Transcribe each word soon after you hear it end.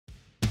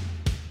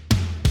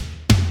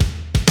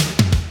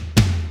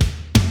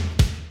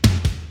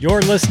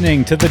You're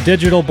listening to the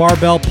Digital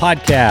Barbell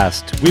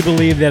Podcast. We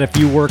believe that if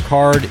you work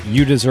hard,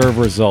 you deserve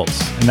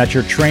results, and that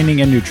your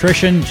training and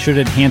nutrition should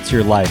enhance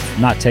your life,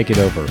 not take it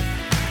over.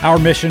 Our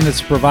mission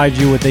is to provide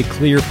you with a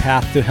clear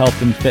path to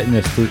health and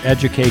fitness through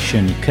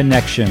education,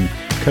 connection,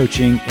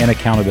 coaching, and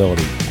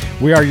accountability.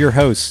 We are your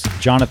hosts,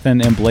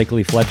 Jonathan and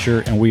Blakely Fletcher,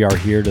 and we are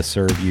here to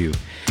serve you.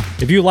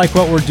 If you like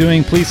what we're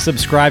doing, please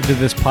subscribe to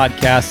this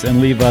podcast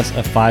and leave us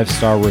a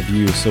 5-star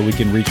review so we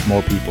can reach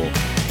more people.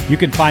 You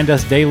can find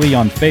us daily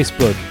on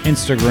Facebook,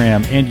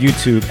 Instagram, and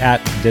YouTube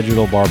at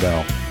Digital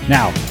Barbell.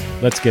 Now,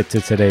 let's get to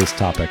today's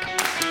topic.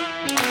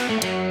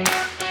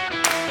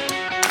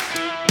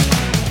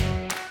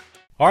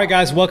 All right,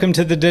 guys, welcome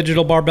to the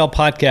Digital Barbell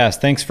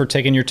Podcast. Thanks for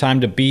taking your time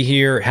to be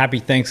here. Happy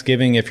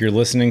Thanksgiving if you're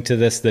listening to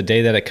this the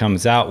day that it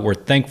comes out. We're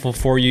thankful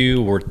for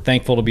you. We're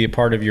thankful to be a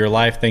part of your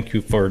life. Thank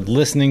you for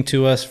listening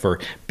to us, for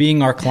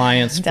being our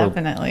clients,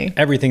 Definitely. For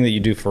everything that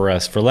you do for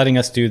us, for letting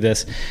us do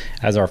this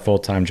as our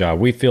full-time job.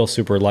 We feel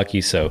super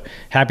lucky, so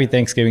happy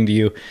Thanksgiving to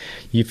you.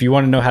 If you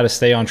want to know how to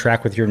stay on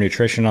track with your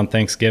nutrition on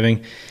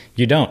Thanksgiving,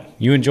 you don't.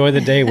 You enjoy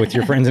the day with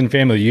your friends and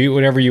family. You eat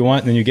whatever you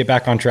want, and then you get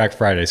back on track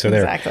Friday. So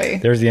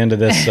there's the end of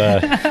this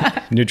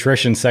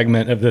nutrition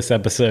segment of this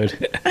episode.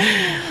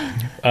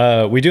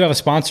 We do have a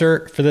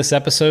sponsor for this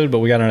episode, but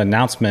we got an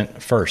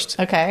announcement first.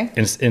 Okay.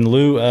 In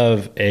lieu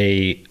of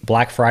a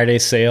Black Friday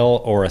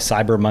sale or a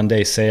Cyber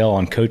Monday sale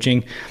on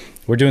coaching,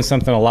 we're doing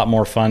something a lot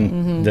more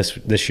fun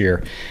this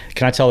year.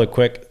 Can I tell a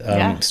quick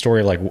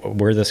story like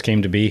where this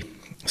came to be?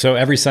 So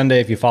every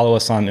Sunday, if you follow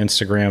us on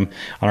Instagram,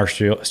 on our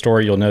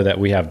story, you'll know that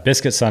we have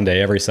Biscuit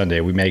Sunday every Sunday.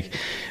 We make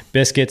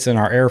biscuits in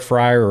our air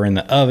fryer or in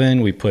the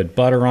oven. We put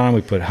butter on them.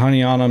 We put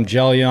honey on them,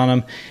 jelly on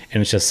them. And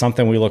it's just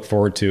something we look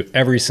forward to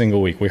every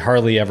single week. We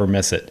hardly ever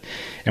miss it.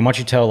 And why don't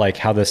you tell like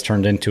how this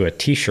turned into a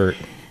t-shirt?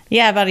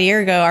 Yeah, about a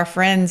year ago, our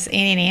friends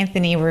Annie and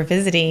Anthony were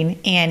visiting,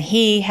 and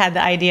he had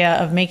the idea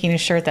of making a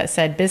shirt that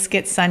said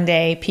Biscuit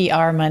Sunday,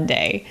 PR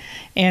Monday.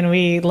 And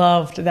we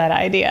loved that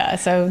idea.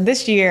 So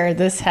this year,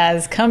 this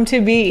has come to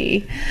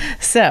be.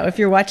 So if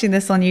you're watching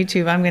this on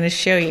YouTube, I'm going to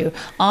show you.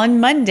 On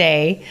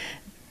Monday,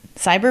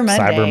 Cyber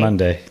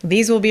Monday,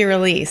 these will be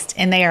released,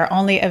 and they are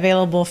only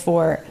available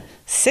for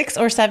 6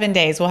 or 7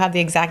 days. We'll have the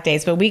exact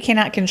days, but we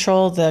cannot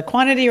control the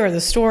quantity or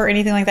the store or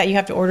anything like that. You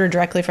have to order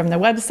directly from the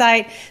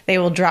website. They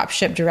will drop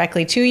ship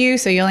directly to you.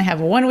 So you only have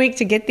 1 week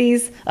to get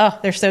these. Oh,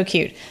 they're so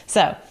cute.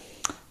 So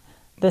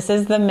this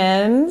is the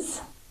men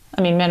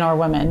or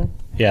women.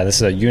 Yeah, this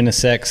is a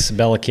unisex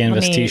Bella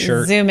Canvas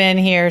t-shirt. Zoom in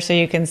here so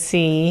you can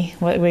see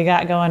what we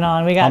got going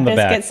on. We got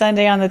Biscuit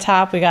Sunday on the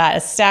top. We got a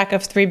stack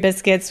of 3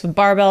 biscuits with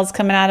barbells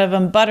coming out of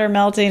them, butter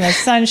melting, a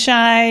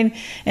sunshine,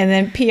 and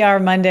then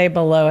PR Monday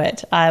below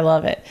it. I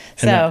love it.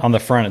 So on the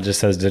front, it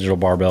just says Digital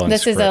Barbell.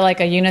 This is like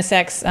a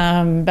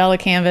unisex Bella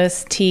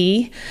Canvas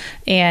tee,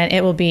 and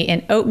it will be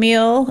in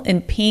oatmeal,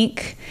 in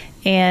pink,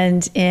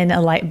 and in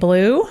a light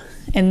blue.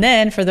 And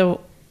then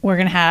we're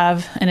going to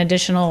have an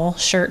additional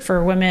shirt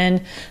for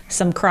women,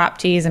 some crop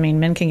tees. I mean,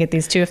 men can get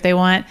these too if they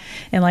want.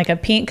 And like a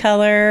pink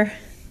color,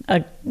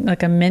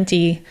 like a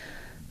minty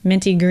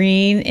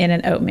green, and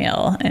an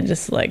oatmeal. And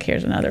just like,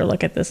 here's another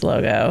look at this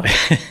logo.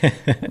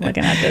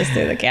 Looking at this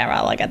through the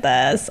camera. Look at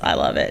this. I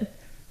love it.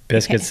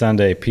 Biscuit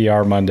Sunday,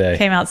 PR Monday.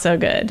 Came out so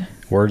good.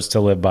 Words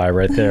to live by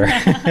right there.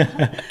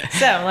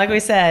 So, like we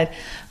said,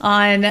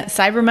 on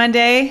Cyber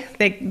Monday,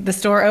 the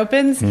store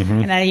opens,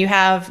 and then you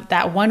have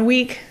that 1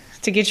 week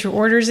to get your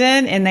orders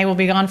in, and they will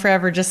be gone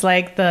forever, just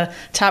like the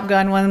Top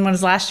Gun one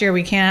was last year.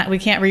 We can't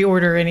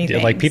reorder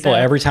anything. Like people,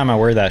 every time I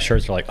wear that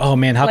shirt, they're like, oh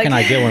man, how can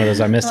I get one of those?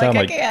 I missed out.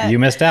 I'm like, you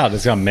missed out.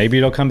 Maybe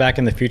it'll come back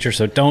in the future,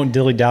 so don't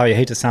dilly-dally. I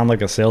hate to sound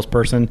like a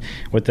salesperson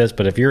with this,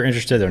 but if you're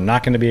interested, they're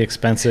not going to be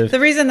expensive. The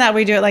reason that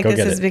we do it like this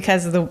is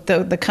because of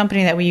the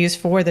company that we use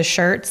for the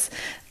shirts,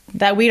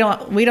 that we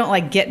don't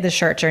like get the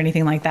shirts or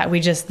anything like that.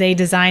 They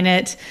design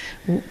it.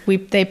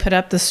 They put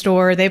up the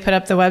store, they put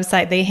up the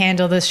website, they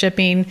handle the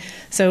shipping.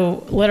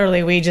 So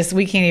literally we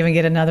can't even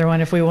get another one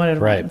if we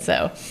wanted one.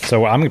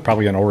 So I'm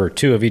probably going to order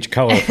 2 of each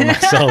color for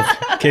myself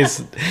in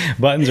case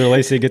Buttons or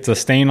Lacey gets a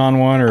stain on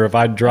one, or if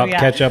I drop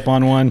ketchup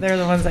on one. They're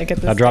the ones that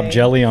get the I drop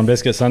jelly on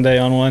Biscuit Sunday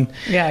on one.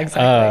 Yeah,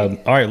 exactly.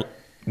 All right.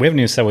 We haven't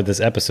even said what this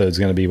episode is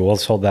going to be, but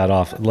let's hold that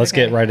off. Let's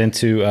get right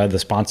into the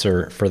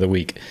sponsor for the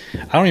week. I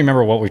don't even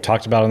remember what we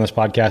talked about on this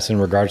podcast in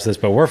regards to this,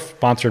 but we're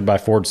sponsored by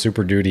Ford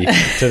Super Duty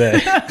today.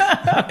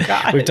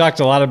 We've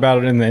talked a lot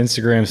about it in the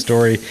Instagram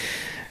story.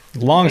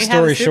 Long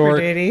story short,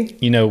 we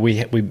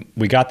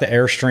got the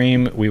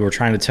Airstream. We were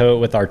trying to tow it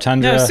with our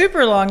Tundra. No,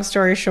 super long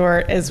story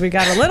short is we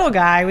got a little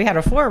guy. We had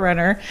a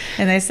 4Runner,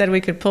 and they said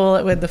we could pull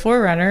it with the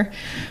 4Runner.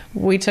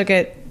 We took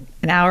it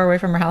an hour away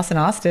from our house in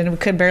Austin. We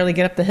could barely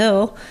get up the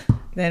hill.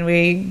 Then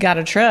we got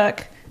a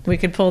truck. We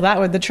could pull that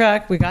with the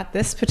truck. We got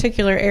this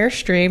particular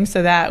Airstream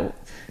so that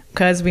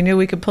because we knew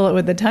we could pull it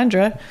with the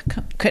Tundra.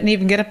 Couldn't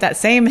even get up that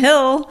same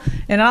hill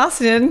in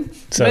Austin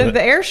with the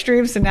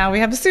Airstream. So now we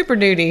have a Super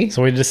Duty.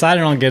 So we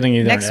decided on getting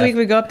either next week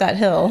we go up that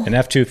hill. An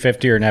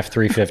F250 or an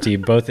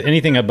F350. Both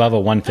anything above a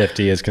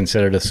 150 is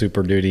considered a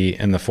Super Duty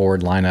in the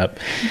Ford lineup.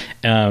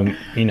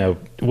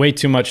 Way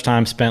too much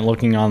time spent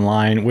looking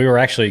online. We were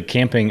actually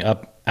camping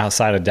up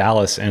outside of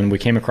Dallas, and we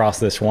came across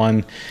this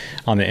one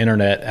on the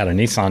internet at a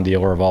Nissan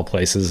dealer of all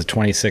places, a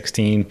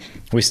 2016.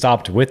 We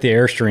stopped with the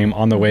Airstream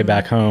on the way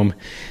back home,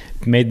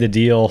 made the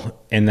deal,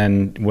 and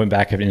then went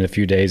back in a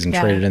few days and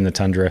traded in the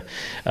Tundra.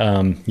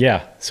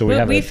 So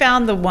we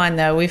found the one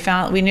though. We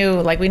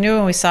knew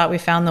when we saw it, we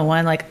found the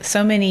one. Like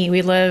so many,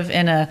 we live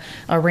in a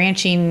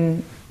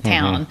ranching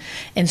town,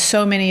 and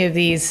so many of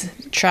these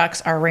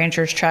trucks are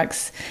ranchers'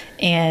 trucks,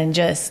 and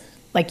just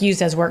like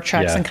used as work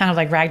trucks and kind of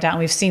like ragged out. And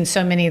we've seen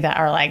so many that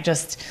are like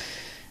just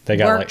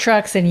work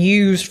trucks and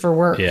used for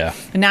work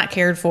and not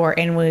cared for.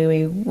 And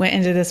we went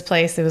into this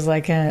place. It was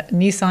like a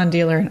Nissan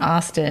dealer in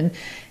Austin.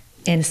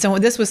 And so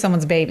this was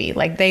someone's baby.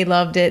 Like they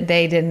loved it.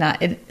 They did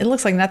not. It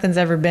looks like nothing's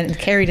ever been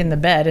carried in the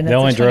bed. And they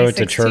only drove it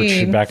to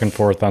church back and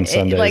forth on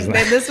Sundays.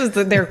 This was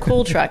their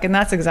cool truck, and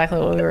that's exactly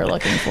what we were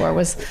looking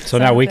for. So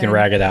now we can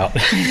rag it out.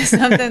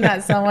 Something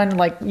that someone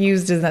like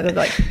used as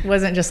that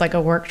wasn't just like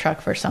a work truck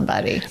for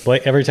somebody.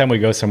 Blake, every time we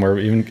go somewhere,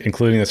 even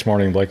including this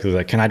morning, Blake was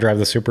like, "Can I drive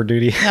the Super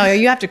Duty?" No,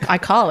 you have to. I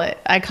call it.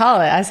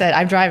 I said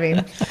I'm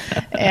driving,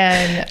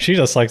 and she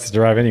just likes to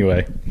drive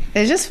anyway.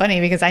 It's just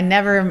funny because I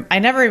never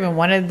even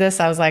wanted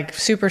this. I was like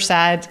super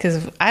sad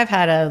because I've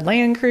had a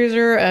Land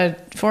Cruiser, a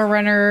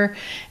 4Runner,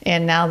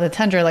 and now the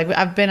Tundra. Like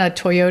I've been a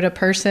Toyota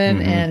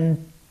person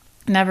and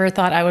never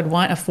thought I would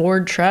want a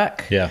Ford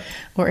truck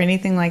or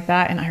anything like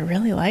that. And I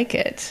really like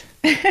it.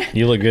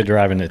 You look good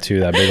driving it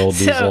too, that big old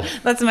diesel. So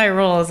that's my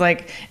rule is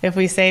like, if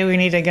we say we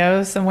need to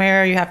go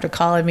somewhere, you have to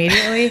call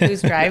immediately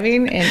who's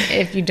driving. And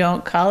if you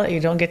don't call it, you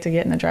don't get to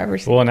get in the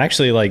driver's seat. Well, and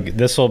actually like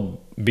this will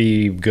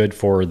be good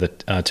for the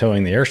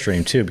towing the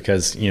Airstream too,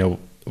 because,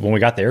 when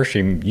we got the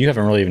Airstream, you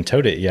haven't really even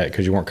towed it yet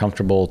because you weren't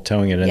comfortable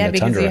towing it in the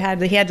Tundra. Yeah,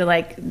 because he had to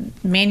like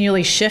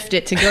manually shift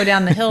it to go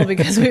down the hill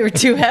because we were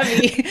too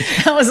heavy.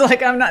 I was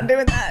like, I'm not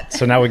doing that.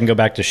 So now we can go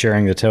back to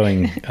sharing the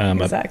towing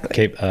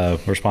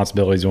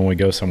responsibilities when we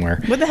go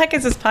somewhere. What the heck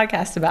is this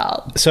podcast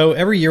about? So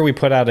every year we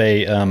put out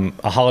a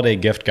holiday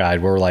gift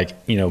guide where we're like,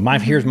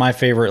 here's my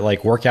favorite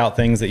like workout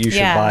things that you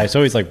should buy. It's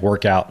always like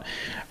workout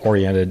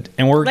oriented,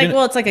 and we're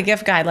it's like a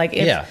gift guide. Like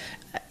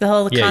the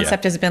whole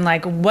concept has been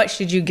like, what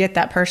should you get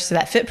that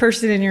fit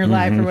person in your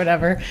life or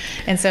whatever.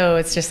 And so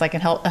it's just like a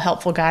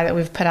helpful guide that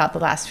we've put out the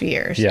last few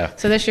years. Yeah.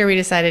 So this year we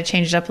decided to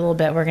change it up a little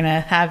bit. We're going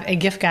to have a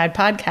gift guide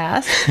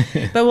podcast,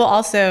 but we'll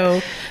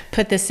also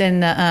put this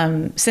in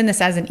send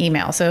this as an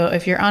email. So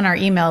if you're on our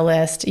email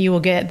list, you will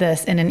get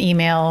this in an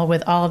email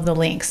with all of the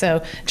links.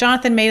 So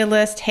Jonathan made a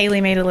list, Haley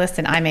made a list,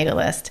 and I made a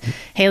list.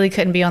 Haley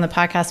couldn't be on the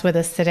podcast with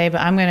us today,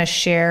 but I'm going to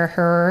share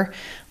her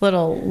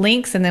little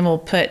links, and then we'll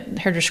put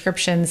her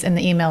descriptions in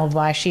the email of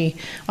why she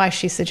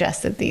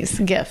suggested these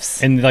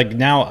gifts. And like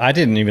now I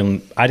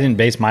didn't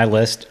base my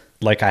list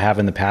like I have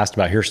in the past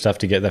about here's stuff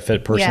to get the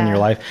fit person in your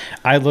life.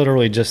 I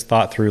literally just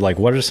thought through like,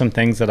 what are some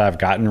things that I've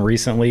gotten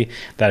recently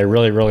that I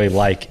really, really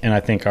like and I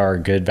think are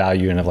good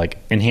value and have like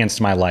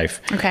enhanced my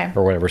life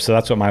or whatever. So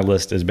that's what my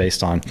list is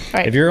based on.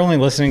 Right. If you're only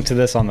listening to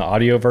this on the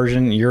audio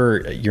version,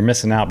 you're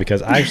missing out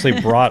because I actually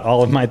brought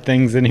all of my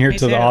things in here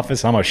to the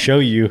office. I'm going to show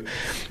you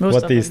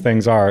what these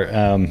things are.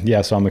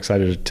 So I'm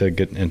excited to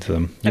get into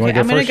them. I'm going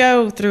to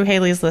go through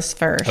Haley's list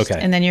first. Okay.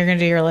 And then you're going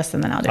to do your list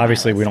and then I'll do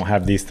Obviously, we don't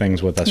have these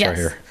things with us right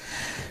here.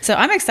 So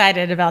I'm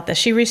excited about this.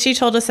 She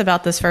told us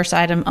about this first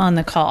item on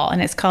the call,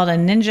 and it's called a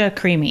Ninja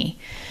Creamy.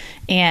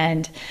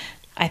 And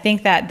I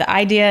think that the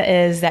idea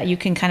is that you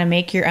can kind of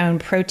make your own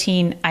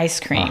protein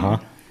ice cream.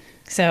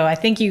 So I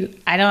think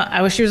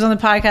I wish she was on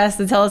the podcast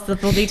to tell us the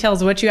full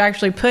details of what you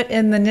actually put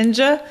in the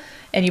Ninja,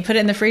 and you put it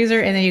in the freezer,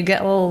 and then you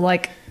get a little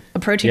like a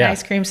protein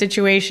ice cream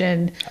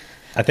situation.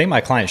 I think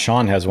my client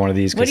Sean has one of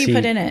these. What do you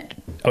put in it?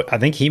 I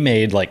think he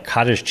made like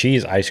cottage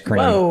cheese ice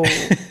cream. Whoa.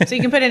 So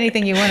you can put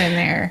anything you want in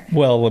there.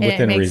 Well,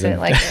 within reason.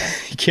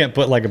 You can't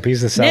put like a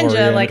piece of celery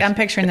Ninja, like I'm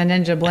picturing the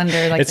Ninja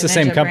blender. Like it's the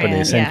same company.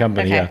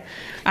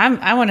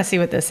 I want to see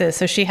what this is.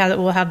 So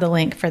we'll have the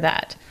link for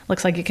that.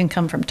 Looks like it can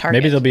come from Target.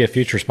 Maybe there'll be a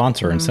future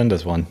sponsor and send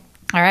us one.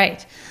 All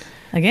right.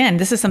 Again,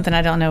 this is something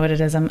I don't know what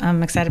it is.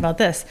 I'm excited about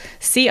this.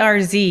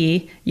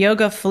 CRZ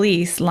Yoga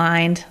Fleece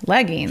Lined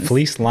Leggings.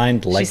 Fleece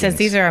Lined Leggings. She says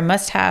these are a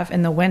must-have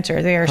in the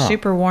winter. They are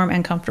super warm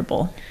and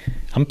comfortable.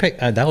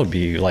 That would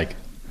be like,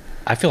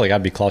 I feel like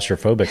I'd be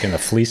claustrophobic in a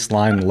fleece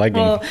lined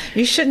legging. Well,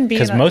 you shouldn't be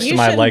because most of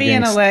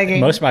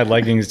my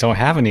leggings don't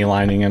have any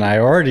lining, and I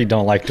already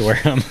don't like to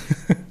wear them.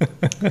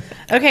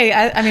 Okay,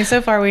 I mean,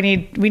 so far we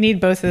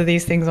need both of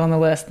these things on the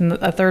list, and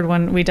a third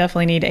one we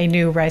definitely need a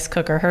new rice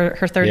cooker.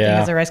 Her third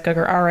thing is a rice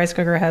cooker. Our rice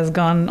cooker has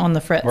gone on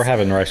the fritz. We're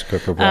having rice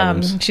cooker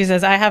problems. She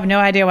says, I have no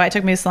idea why it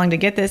took me so long to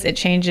get this. It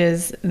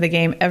changes the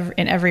game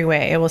in every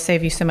way. It will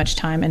save you so much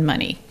time and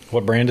money.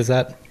 What brand is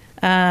that?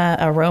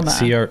 Aroma.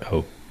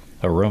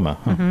 Aroma.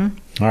 Huh.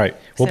 All right.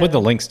 We'll put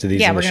the links to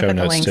these in the show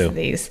notes too. To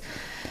these.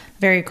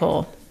 Very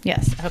cool.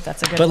 Yes, I hope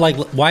that's a good But one.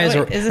 like, why is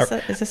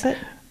is this it?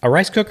 a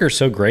rice cooker is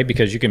so great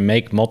because you can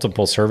make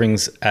multiple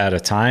servings at a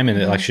time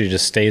and it actually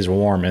just stays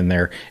warm in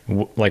there.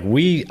 Like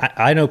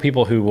I know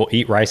people who will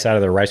eat rice out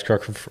of their rice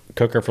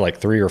cooker for like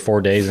 3 or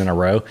 4 days in a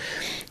row.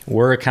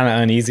 We're kind of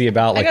uneasy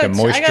about like the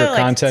moisture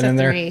content in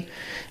there. 3.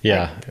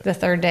 Yeah. Like the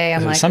third day,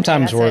 I'm like,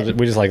 sometimes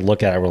we just like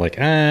look at it. We're like,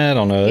 I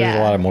don't know. There's a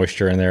lot of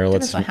moisture in there.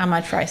 Let's how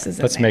much rice is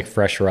in Let's there. make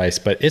fresh rice.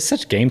 But it's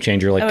such a game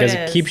changer, like because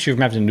it keeps you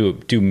from having to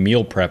do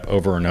meal prep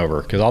over and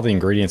over because all the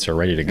ingredients are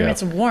ready to go.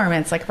 It's warm.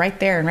 It's like right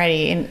there and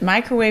ready. And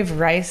microwave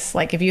rice,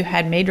 like if you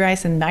had made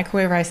rice and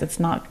microwave rice, it's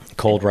not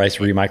cold rice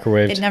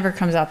re-microwaved. It never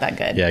comes out that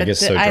good. Yeah, it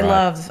gets so dry.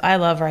 I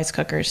love rice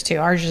cookers too.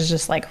 Ours is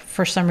just like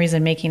for some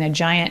reason making a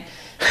giant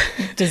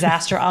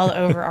disaster all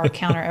over our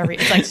counter.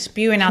 It's like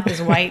spewing out this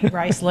white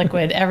rice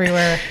liquid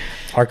everywhere.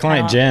 Our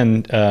client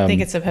Jen, I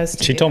think it's supposed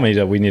to. She told me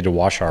that we need to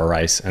wash our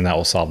rice, and that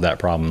will solve that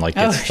problem. Like,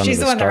 she's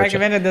the one that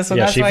recommended this one.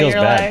 Yeah, that's she why feels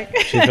you're bad.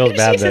 Like, she feels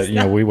bad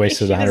that we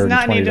wasted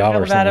 $120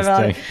 on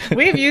this thing.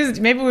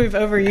 Maybe we've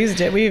overused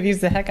it. We have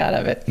used the heck out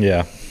of it.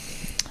 Yeah.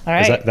 All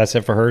right. That's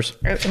it for hers?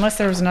 Unless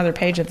there was another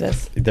page of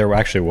this. There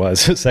actually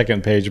was a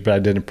second page, but I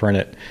didn't print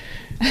it.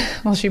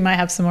 Well, she might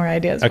have some more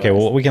ideas. Okay,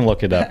 well, we can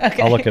look it up.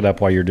 Okay. I'll look it up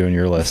while you're doing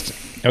your list.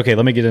 Okay,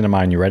 let me get into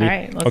mine. You ready? All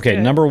right, let's do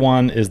it. Number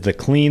 1 is the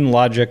Clean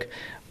Logic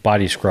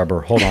body scrubber.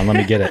 Hold on, let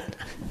me get it.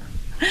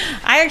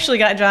 I actually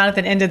got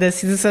Jonathan into this,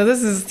 so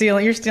this is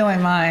you're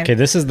stealing mine. Okay,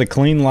 this is the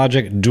Clean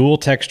Logic dual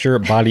texture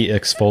body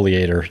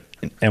exfoliator.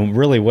 And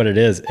really what it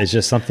is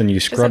just something you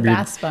scrub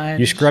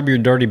your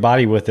dirty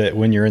body with it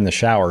when you're in the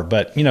shower.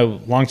 But,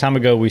 long time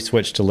ago we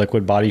switched to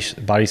liquid body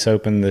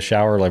soap in the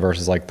shower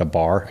versus like the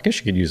bar. I guess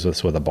you could use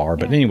this with a bar,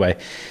 but anyway,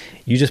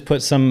 you just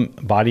put some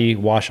body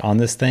wash on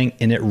this thing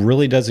and it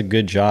really does a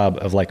good job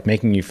of like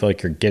making you feel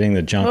like you're getting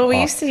the junk off. Well,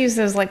 we used to use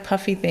those like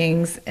puffy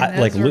things and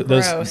those were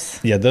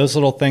gross. Yeah, those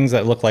little things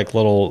that look like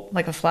little...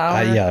 Like a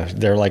flower? Yeah,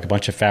 they're like a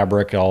bunch of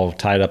fabric all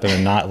tied up in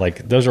a knot.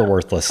 Like those are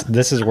worthless.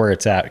 This is where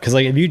it's at. Because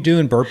like if you're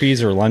doing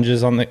burpees or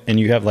lunges and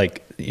you have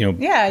like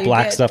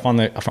black stuff on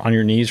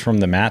your knees from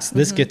the mats,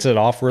 this gets it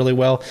off really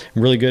well.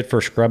 Really good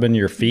for scrubbing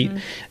your feet.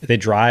 They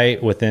dry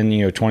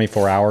within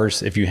 24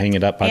 hours if you hang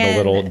it up by the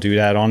little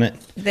doodad on it.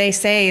 They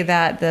say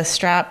that the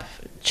strap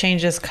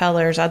changes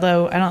colors,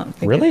 although I don't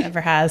think it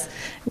ever has,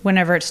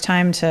 whenever it's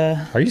time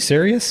to... Are you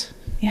serious?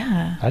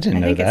 Yeah. I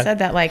didn't know that. I think it said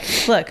that, like,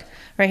 look,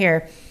 right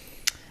here.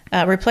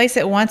 Replace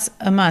it once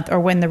a month or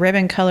when the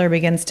ribbon color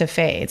begins to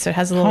fade. So it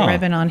has a little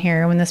ribbon on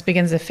here. When this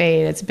begins to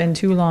fade, it's been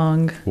too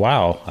long.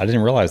 Wow. I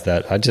didn't realize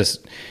that. I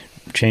just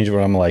changed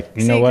what I'm like,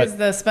 you know what?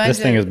 This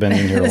thing has been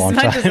in here a long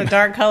time. The sponge is a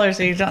dark color,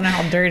 so you don't know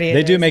how dirty it is.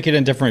 They do make it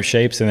in different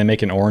shapes, and they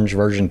make an orange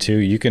version too.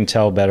 You can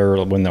tell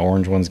better when the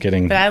orange one's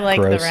getting gross. But I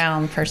like the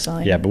round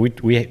personally. Yeah, but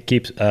we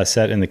keep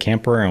set in the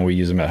camper, and we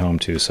use them at home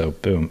too. So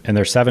boom. And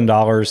they're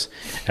 $7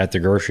 at the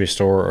grocery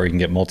store, or you can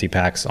get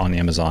multi-packs on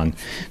Amazon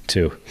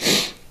too.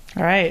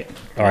 All right.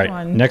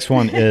 Next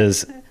one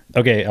is,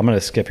 okay, I'm going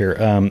to skip here.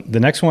 The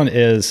next one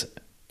is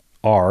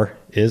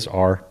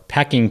our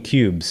packing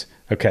cubes.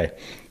 Okay.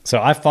 So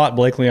I fought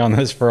Blakely on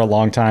this for a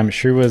long time.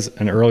 She was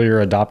an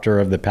earlier adopter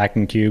of the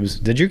packing cubes.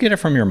 Did you get it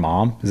from your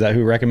mom? Is that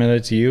who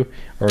recommended it to you,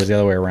 or was it the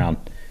other way around?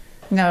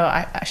 No,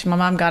 my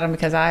mom got them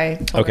because I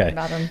told her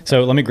about them.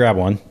 So let me grab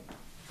one.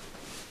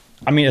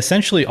 I mean,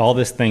 essentially all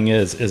this thing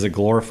is a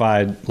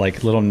glorified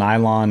like little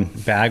nylon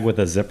bag with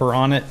a zipper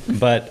on it,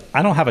 but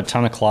I don't have a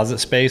ton of closet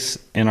space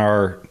in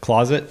our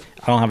closet.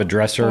 I don't have a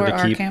dresser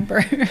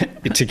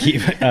to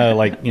keep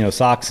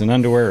socks and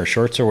underwear or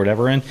shorts or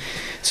whatever in.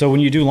 So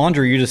when you do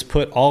laundry, you just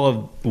put all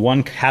of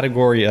one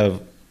category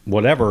of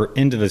whatever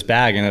into this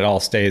bag and it all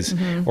stays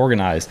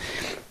organized.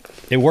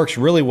 It works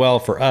really well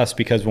for us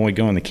because when we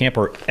go in the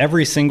camper,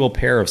 every single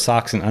pair of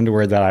socks and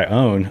underwear that I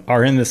own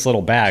are in this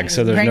little bag.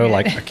 So there's no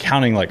like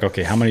counting like,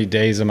 okay, how many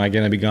days am I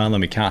going to be gone?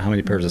 Let me count how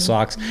many pairs of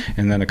socks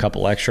and then a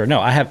couple extra.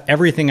 No, I have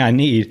everything I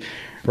need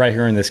right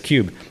here in this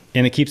cube.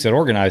 And it keeps it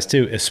organized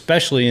too,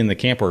 especially in the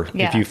camper.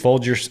 Yeah. If you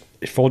fold your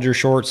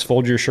shorts,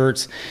 fold your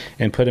shirts,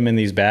 and put them in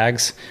these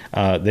bags,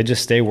 they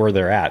just stay where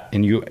they're at.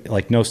 And you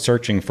like no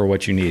searching for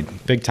what you need.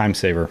 Big time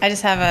saver. I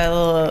just have a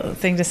little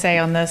thing to say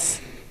on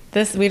this.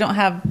 He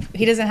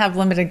doesn't have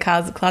limited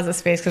closet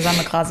space because I'm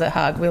a closet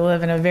hog. We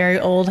live in a very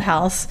old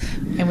house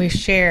and we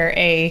share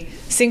a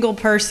single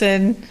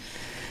person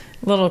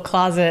little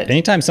closet.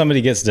 Anytime somebody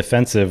gets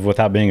defensive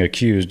without being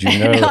accused, you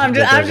know, I'm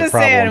just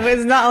saying,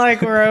 it's not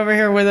like we're over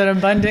here with an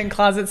abundant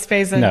closet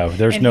space. No,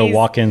 there's no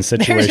walk-in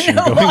situation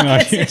going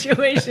on here.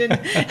 Situation in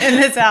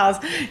this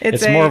house.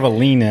 It's more of a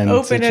lean-in.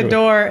 Open a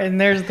door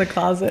and there's the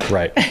closet.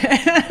 Right.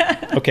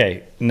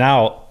 Okay,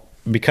 now...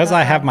 Because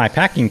I have my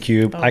packing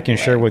cube, I can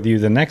share with you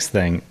the next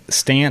thing.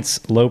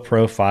 Stance low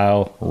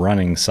profile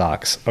running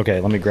socks. Okay,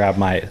 let me grab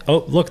my... Oh,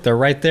 look, they're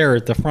right there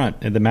at the front.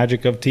 The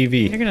magic of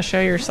TV. You're going to show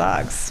your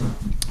socks.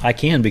 I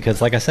can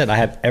because, like I said, I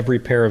have every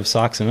pair of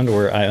socks and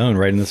underwear I own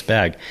right in this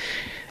bag.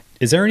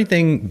 Is there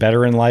anything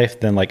better in life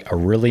than like a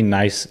really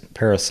nice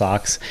pair of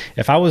socks?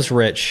 If I was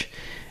rich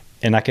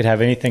and I could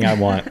have anything I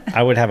want,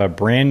 I would have a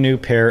brand new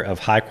pair of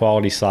high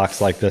quality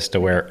socks like this to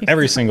wear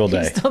every single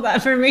day. You stole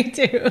that from me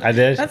too. I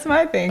did? That's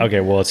my thing. Okay,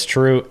 well, it's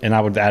true. And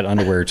I would add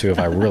underwear too if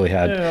I really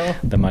had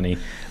the money.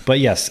 But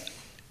yes,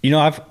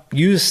 I've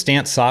used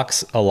Stance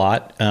socks a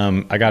lot.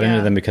 I got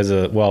into them because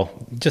of,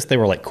 just they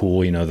were like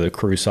cool, the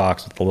crew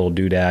socks with the little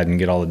doodad and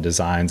get all the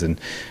designs and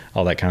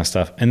all that kind of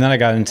stuff. And then I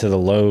got into the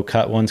low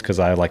cut ones because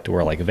I like to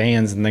wear like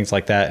Vans and things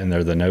like that. And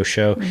they're the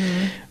no-show.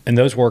 Mm-hmm. And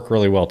those work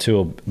really well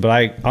too. But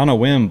I, on a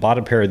whim, bought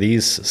a pair of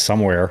these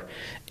somewhere.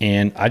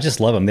 And I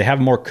just love them. They have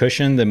more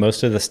cushion than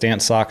most of the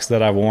Stance socks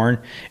that I've worn.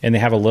 And they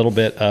have a little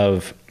bit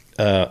of,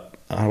 what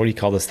do you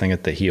call this thing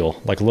at the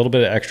heel? Like a little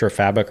bit of extra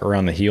fabric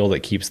around the heel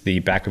that keeps the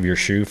back of your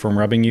shoe from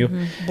rubbing you.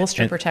 Mm-hmm.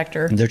 Blister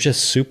protector. They're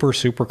just super,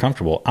 super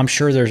comfortable. I'm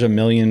sure there's a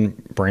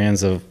million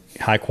brands of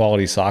high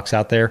quality socks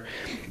out there.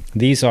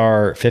 These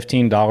are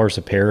 $15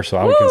 a pair.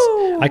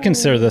 So I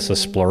consider this a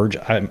splurge.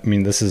 I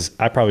mean,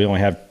 I probably only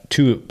have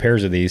 2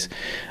 pairs of these.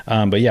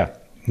 But yeah,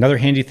 another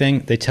handy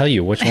thing, they tell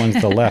you which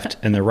one's the left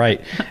and the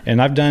right.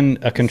 And I've done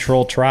a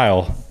controlled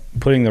trial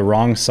putting the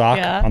wrong sock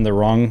on the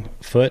wrong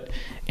foot.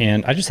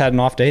 And I just had an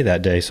off day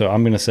that day. So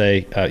I'm going to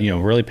say,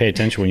 really pay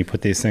attention when you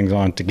put these things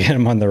on to get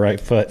them on the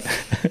right foot.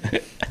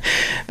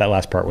 That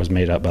last part was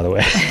made up, by the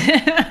way.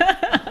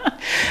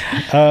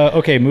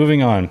 Okay,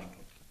 moving on.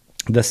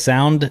 The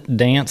Sound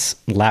Dance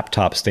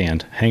laptop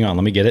stand. Hang on,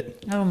 let me get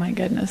it. Oh my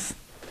goodness.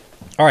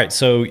 All right,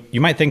 so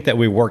you might think that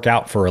we work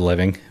out for a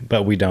living,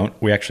 but we don't.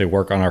 We actually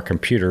work on our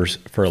computers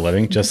for a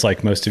living, just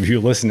like most of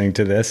you listening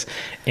to this.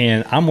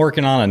 And I'm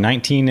working on a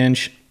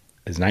 19-inch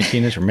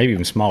or maybe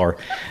even smaller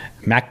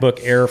MacBook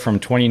Air from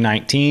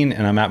 2019,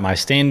 and I'm at my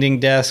standing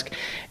desk,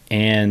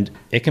 and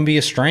it can be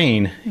a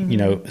strain,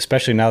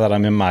 especially now that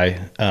I'm in my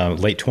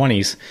late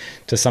 20s,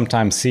 to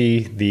sometimes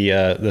see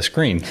the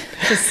screen.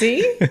 To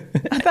see?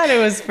 I thought it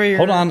was for your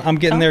Hold on, I'm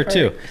getting comfort.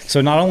 there too.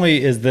 So not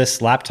only is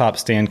this laptop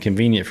stand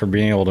convenient for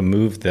being able to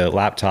move the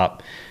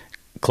laptop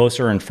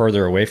closer and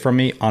further away from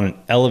me on an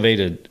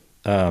elevated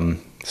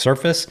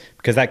surface,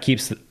 because that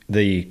keeps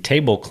the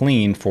table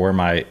clean for where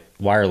my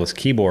wireless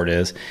keyboard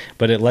is,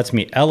 but it lets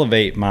me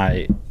elevate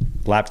my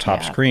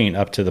laptop screen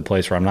up to the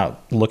place where I'm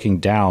not looking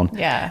down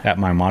at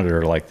my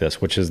monitor like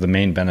this, which is the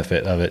main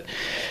benefit of it.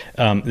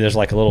 There's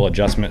like a little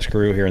adjustment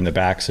screw here in the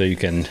back so you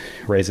can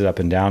raise it up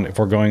and down. If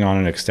we're going on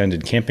an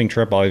extended camping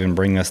trip, I'll even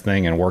bring this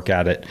thing and work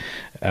at it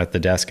at the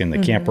desk in the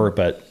camper.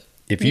 But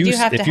if you do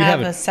have to have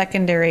a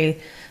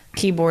secondary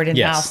keyboard and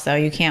mouse, though.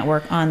 You can't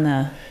work on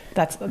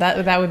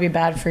that would be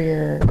bad for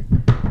your...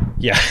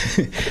 Yeah,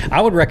 I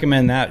would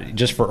recommend that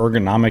just for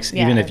ergonomics,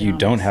 even if you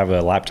don't have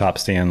a laptop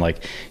stand, if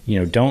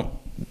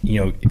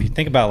you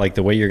think about like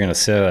the way you're going to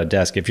sit at a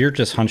desk, if you're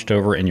just hunched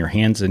over and your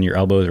hands and your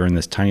elbows are in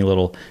this tiny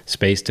little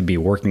space to be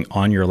working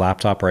on your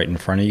laptop right in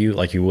front of you,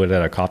 like you would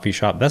at a coffee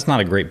shop, that's not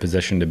a great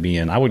position to be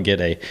in. I would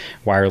get a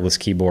wireless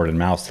keyboard and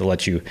mouse to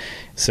let you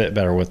sit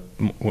with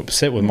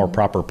more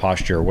proper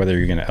posture, whether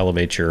you're going to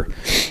elevate your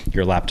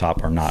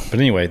laptop or not.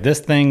 But anyway, this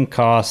thing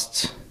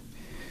costs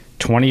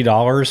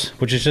 $20,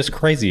 which is just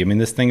crazy. I mean,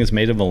 this thing is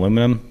made of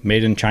aluminum,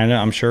 made in China,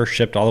 I'm sure,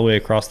 shipped all the way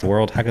across the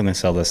world. How can they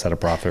sell this at a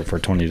profit for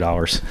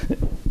 $20?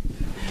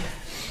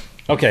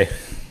 Okay,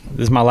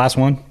 this is my last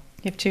one.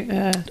 You have two.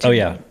 Oh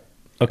yeah.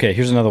 Okay,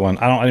 here's another one.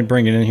 I didn't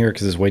bring it in here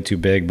because it's way too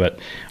big, but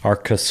our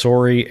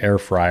Cosori air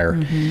fryer.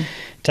 Mm-hmm.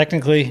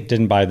 Technically,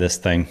 didn't buy this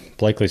thing.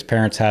 Blakely's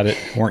parents had it,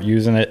 weren't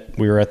using it.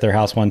 We were at their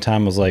house one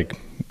time. Was like,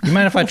 you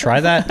mind if I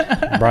try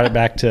that? Brought it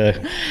back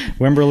to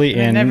Wimberley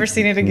and never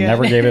seen it again.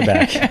 Never gave it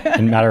back.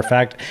 And matter of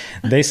fact,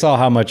 they saw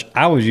how much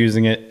I was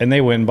using it and they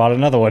went and bought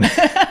another one.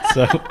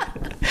 So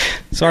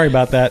sorry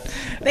about that.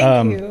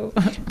 Thank you.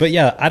 But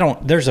yeah,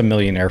 there's a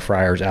million air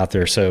fryers out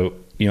there. So,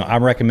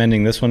 I'm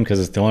recommending this one because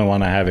it's the only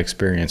one I have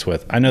experience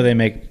with. I know they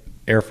make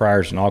air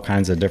fryers in all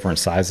kinds of different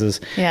sizes.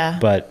 Yeah.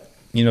 But,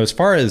 as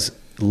far as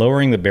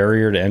lowering the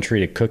barrier to entry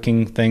to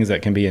cooking things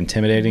that can be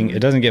intimidating, it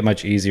doesn't get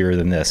much easier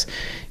than this.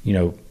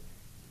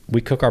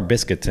 We cook our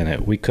biscuits in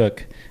it.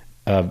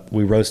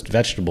 We roast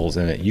vegetables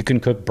in it. You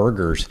can cook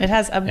burgers. It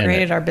has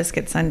upgraded our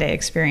biscuit sundae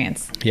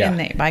experience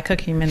by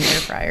cooking them in the air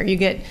fryer. You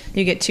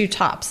get 2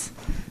 tops.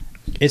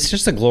 It's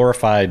just a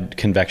glorified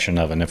convection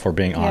oven, if we're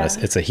being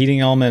honest. It's a heating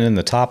element in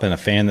the top and a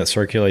fan that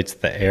circulates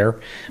the air,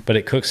 but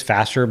it cooks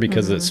faster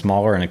because it's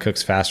smaller, and it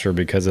cooks faster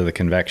because of the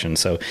convection.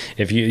 So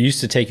if it used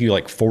to take you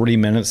like 40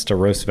 minutes to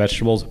roast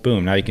vegetables,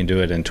 boom, now you can do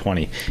it in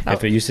 20.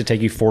 If it used to take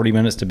you 40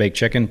 minutes to bake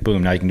chicken,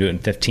 boom, now you can do it in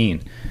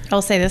 15.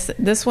 I'll say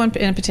this one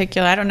in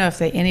particular, I don't know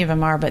if any of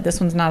them are, but this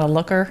one's not a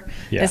looker.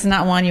 Yeah. It's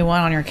not one you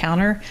want on your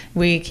counter.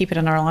 We keep it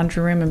in our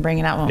laundry room and bring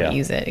it out when we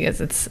use it,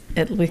 because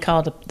we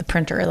call it the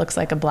printer. It looks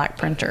like a black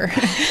printer.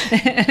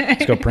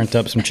 Let's go print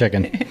up some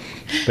chicken.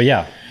 But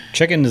yeah,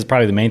 chicken is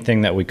probably the main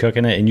thing that we cook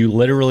in it, and you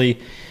literally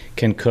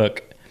can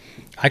cook.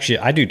 Actually,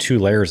 I do 2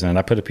 layers in it.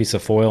 I put a piece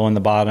of foil in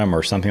the bottom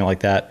or something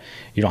like that.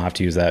 You don't have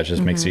to use that. It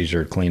just makes it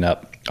easier to clean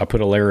up. I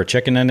put a layer of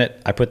chicken in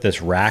it. I put this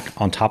rack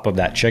on top of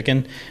that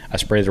chicken. I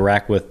spray the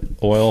rack with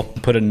oil,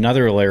 put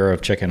another layer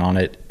of chicken on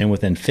it, and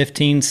within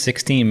 15,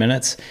 16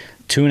 minutes,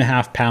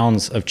 2.5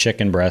 pounds of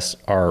chicken breasts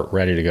are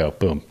ready to go.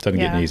 Boom. Doesn't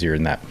get any easier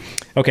than that.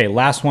 Okay,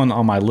 last one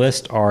on my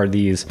list are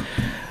these,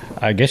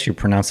 I guess you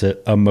pronounce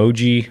it,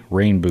 emoji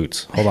rain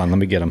boots. Hold on, let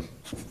me get them.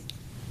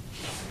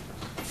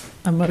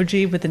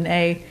 Emoji with an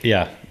A.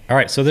 Yeah. All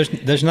right, so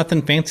there's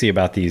nothing fancy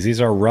about these. These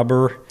are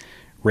rubber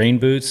rain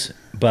boots,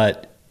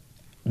 but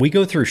we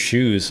go through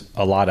shoes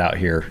a lot out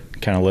here,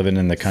 kind of living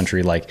in the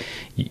country. Like,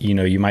 you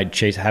know, you might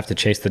have to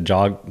chase the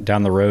dog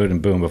down the road,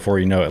 and boom, before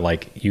you know it,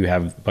 like you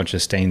have a bunch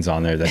of stains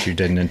on there that you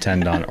didn't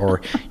intend on,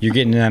 or you're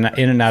getting in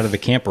and out of the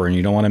camper and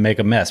you don't want to make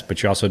a mess,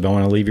 but you also don't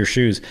want to leave your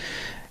shoes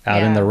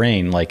out in the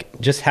rain.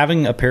 Like, just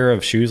having a pair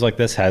of shoes like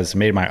this has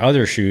made my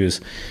other shoes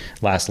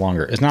last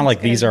longer. It's not like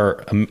these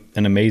are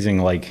an amazing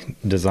like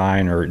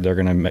design, or they're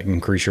going to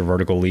increase your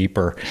vertical leap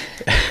or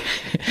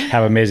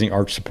have amazing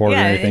arch support or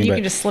anything. You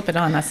can just slip it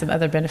on. That's the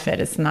other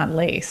benefit. It's not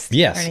laced or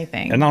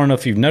anything. And I don't know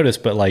if you've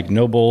noticed, but like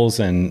No Bulls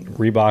and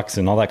Reeboks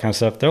and all that kind of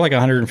stuff, they're like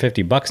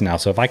 $150 now.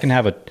 So if I can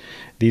have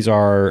these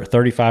are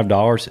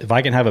 $35. If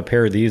I can have a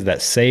pair of these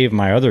that save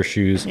my other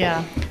shoes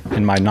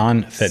in my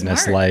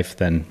non-fitness life,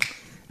 then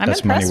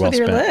that's money well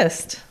spent. I'm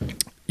impressed with your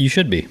list. You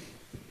should be.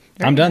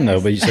 I'm done though,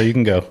 but so you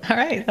can go. All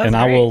right. And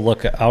I will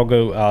look. I'll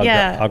go.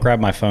 I'll grab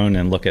my phone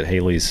and look at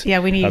Haley's. Yeah,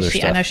 we need. Other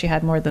stuff. I know she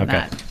had more than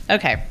that.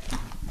 Okay.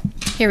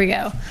 Here we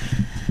go.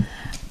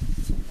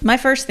 My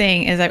first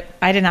thing is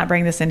I did not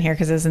bring this in here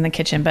because it was in the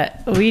kitchen,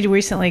 but we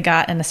recently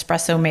got an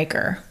espresso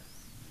maker.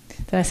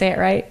 Did I say it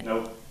right?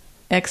 Nope.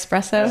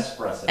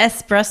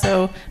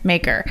 Espresso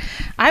maker.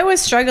 I was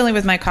struggling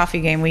with my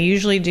coffee game. We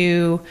usually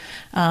do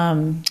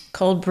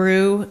cold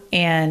brew,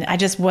 and I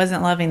just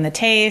wasn't loving the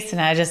taste,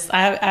 and I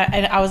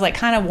was like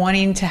kind of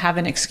wanting to have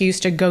an excuse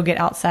to go get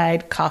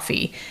outside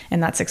coffee,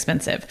 and that's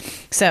expensive.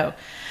 So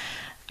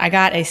I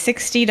got a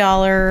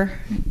 $60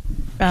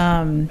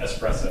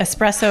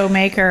 espresso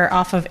maker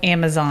off of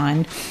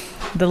Amazon.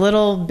 The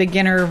little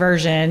beginner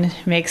version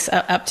makes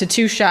up to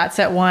 2 shots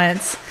at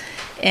once,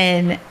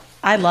 and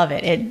I love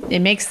it.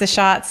 It makes the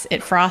shots,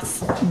 it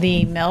froths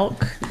the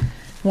milk,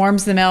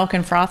 warms the milk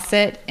and froths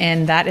it,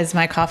 and that is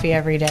my coffee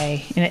every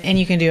day. And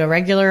you can do a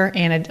regular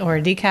or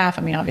a decaf.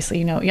 I mean,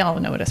 obviously, y'all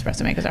know what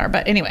espresso makers are.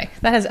 But anyway,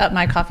 that has upped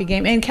my coffee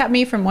game and kept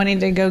me from wanting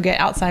to go get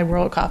outside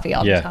world coffee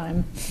all the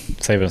time.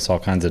 Saving us all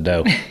kinds of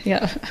dough.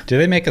 Yeah. Do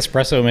they make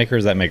espresso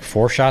makers that make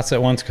 4 shots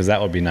at once? Because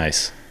that would be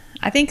nice.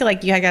 I think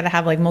like you got to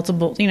have like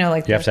multiple,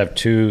 like you have to have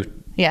two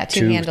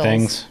handles.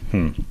 Things.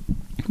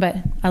 But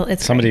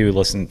it's somebody who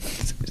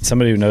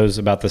knows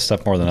about this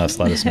stuff more than us,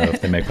 let us know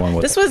if they make one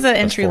with. This was the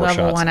entry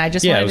level one. I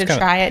just wanted to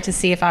try it to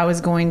see if I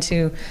was going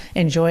to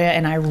enjoy it,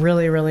 and I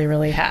really, really,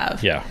 really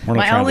have. Yeah.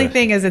 My only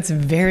thing is it's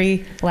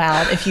very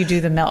loud if you do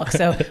the milk.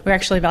 So we're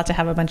actually about to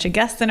have a bunch of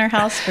guests in our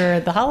house for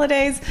the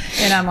holidays,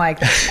 and I'm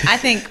like, I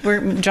think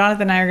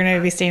Jonathan and I are going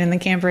to be staying in the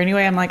camper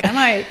anyway. I'm like, I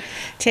might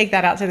take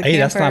that out to the camper. Hey,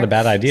 that's not a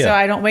bad idea. So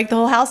I don't wake the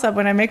whole house up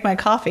when I make my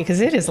coffee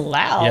because it is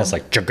loud. Yeah, it's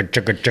like chugga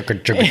chugga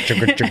chugga chugga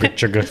chugga chugga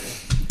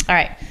chugga. All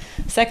right.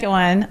 Second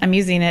one, I'm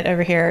using it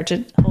over here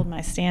to hold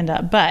my stand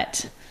up,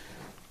 but.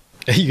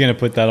 Are you going to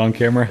put that on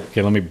camera?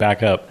 Okay, let me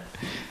back up.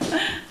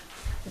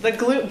 The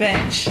glute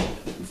bench.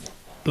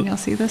 Can y'all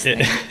see this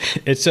thing?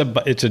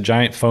 It's a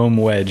giant foam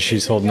wedge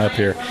she's holding up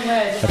here.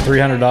 A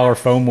 $300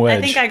 foam wedge.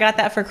 I think I got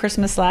that for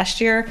Christmas last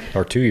year.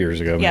 Or 2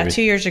 years ago, maybe. Yeah,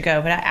 2 years ago.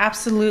 But I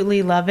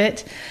absolutely love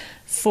it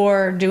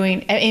for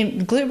doing,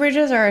 glute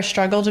bridges are a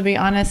struggle, to be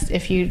honest.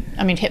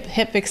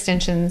 Hip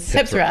extensions,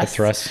 hip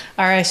thrusts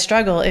are a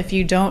struggle if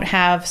you don't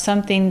have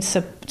something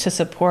to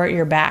support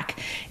your back.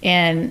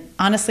 And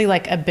honestly,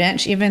 like a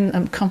bench, even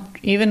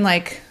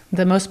like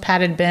the most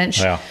padded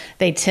bench,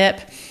 they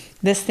tip.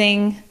 This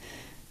thing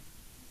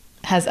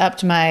has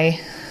upped my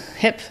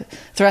hip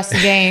thrust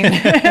game,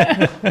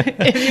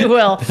 if you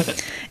will.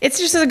 It's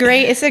just a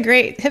great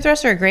hip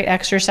thrusts are a great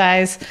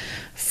exercise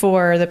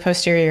for the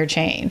posterior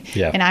chain.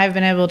 Yeah. And I've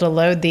been able to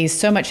load these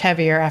so much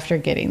heavier after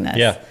getting this.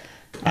 Yeah.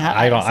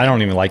 I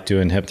don't even like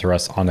doing hip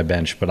thrusts on a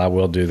bench, but I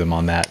will do them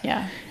on that.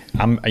 Yeah.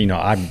 I'm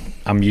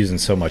using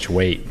so much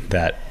weight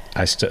that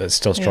I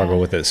still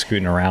struggle with it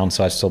scooting around,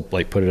 so I still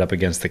like put it up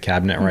against the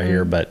cabinet right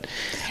here. But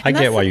I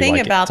get why you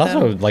like it. It's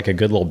also like a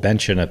good little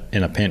bench in a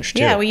pinch too.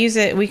 Yeah, we use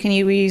it. We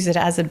use it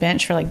as a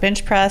bench for like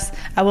bench press.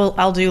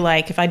 I'll do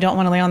like if I don't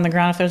want to lay on the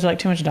ground, if there's like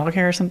too much dog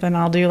hair or something,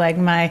 I'll do like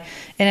my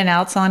in and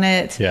outs on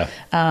it. Yeah.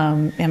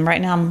 And right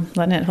now I'm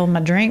letting it hold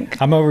my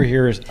drink. I'm over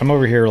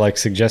here like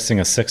suggesting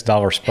a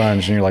 $6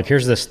 sponge, and you're like,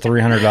 here's this $300 piece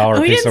of workout equipment.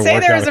 We didn't say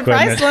there was a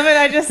price limit.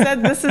 I just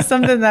said this is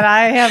something that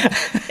I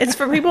have. It's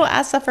for people who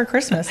ask stuff for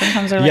Christmas.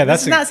 Sometimes they're like,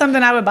 this is not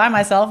something I would buy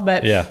myself,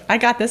 but I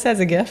got this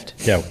as a gift.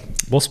 Yeah,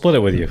 we'll split it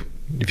with you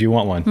if you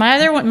want one.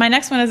 My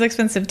next one is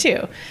expensive too,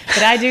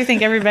 but I do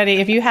think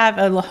everybody, if you have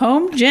a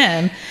home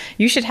gym,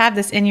 you should have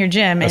this in your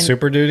gym. A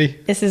Super Duty?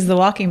 This is the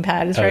walking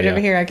pad. It's right over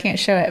here. I can't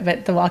show it,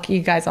 but you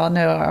guys all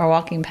know our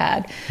walking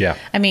pad. Yeah.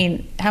 I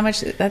mean, how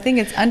much? I think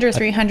it's under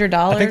 $300.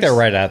 I think they're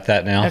right at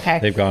that now. Okay.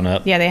 They've gone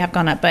up. Yeah, they have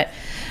gone up, but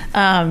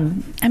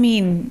I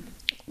mean,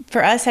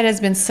 for us, it has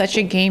been such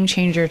a game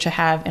changer to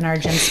have in our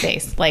gym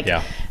space. Like,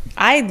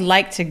 I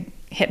like to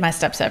hit my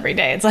steps every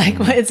day. It's like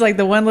it's like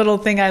the one little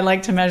thing I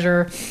like to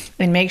measure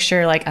and make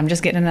sure like I'm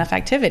just getting enough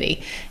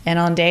activity. And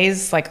on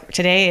days like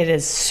today, it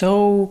is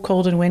so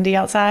cold and windy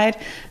outside.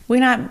 We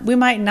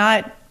might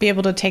not be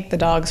able to take the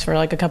dogs for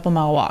like a couple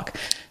mile walk.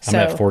 I'm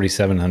at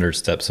 4,700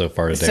 steps so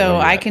far today. So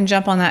I can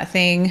jump on that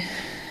thing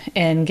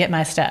and get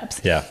my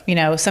steps. Yeah. You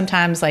know,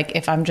 sometimes like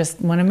if I'm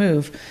just want to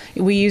move,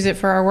 we use it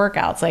for our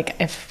workouts. Like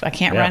if I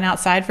can't run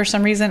outside for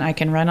some reason, I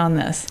can run on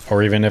this.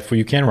 Or even if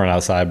you can run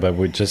outside, but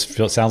we just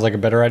feel it sounds like a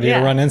better idea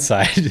to run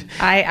inside.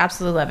 I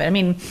absolutely love it. I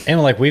mean,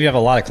 and like we have a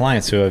lot of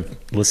clients who have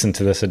listened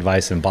to this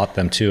advice and bought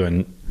them too,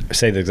 and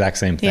say the exact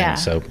same thing. Yeah.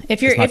 So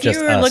if you're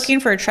looking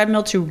for a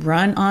treadmill to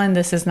run on,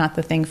 this is not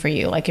the thing for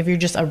you. Like if you're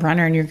just a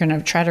runner and you're going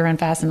to try to run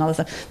fast and all this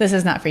stuff, this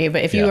is not for you.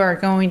 But if you are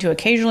going to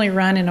occasionally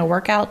run in a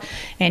workout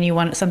and you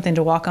want something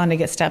to walk on to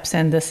get steps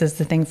in, this is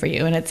the thing for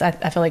you. And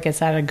I feel like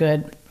it's at a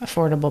good,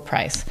 affordable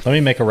price. Let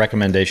me make a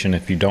recommendation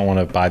if you don't want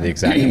to buy the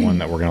exact one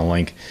that we're going to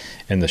link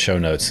in the show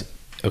notes.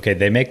 Okay,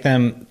 they make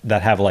them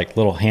that have like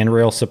little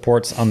handrail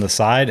supports on the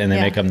side, and they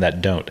make them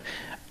that don't.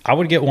 I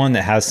would get one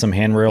that has some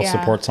handrail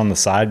supports on the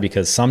side,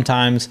 because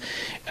sometimes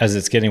as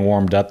it's getting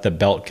warmed up, the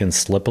belt can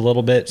slip a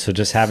little bit. So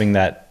just having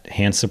that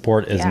hand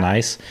support is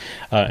nice.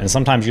 And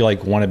sometimes you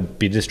like want to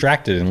be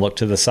distracted and look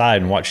to the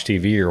side and watch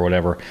TV or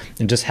whatever.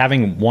 And just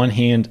having one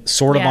hand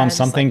sort of on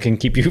something can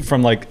keep you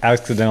from like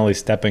accidentally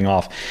stepping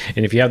off.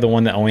 And if you have the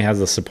one that only has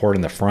the support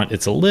in the front,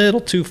 it's a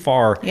little too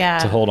far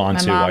to hold on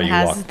to while you walk.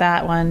 My mom has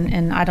that one,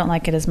 and I don't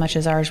like it as much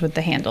as ours with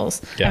the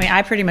handles. Yeah. I mean,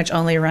 I pretty much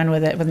only run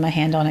with it with my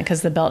hand on it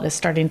because the belt is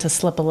starting to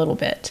slip a little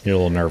bit. You're a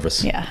little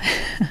nervous. Yeah.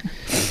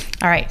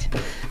 All right.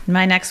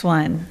 My next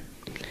one.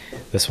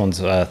 This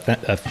one's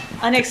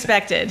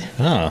unexpected.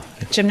 Oh.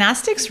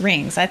 Gymnastics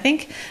rings. I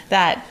think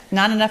that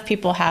not enough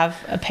people have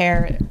a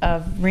pair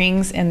of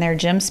rings in their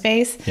gym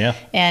space. Yeah.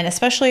 And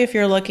especially if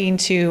you're looking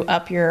to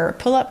up your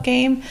pull-up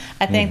game,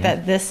 I think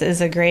that this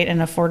is a great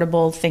and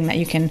affordable thing that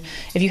you can,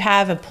 if you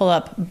have a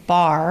pull-up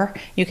bar,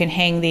 you can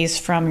hang these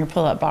from your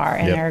pull-up bar,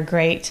 and they're a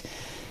great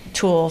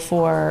tool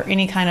for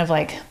any kind of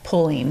like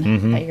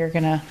pulling that you're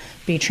going to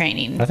be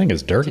training. I think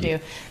it's dirty. To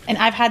do. And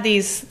I've had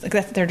these,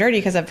 they're dirty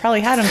because I've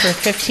probably had them for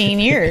 15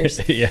 years.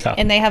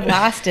 And they have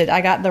lasted.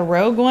 I got the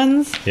Rogue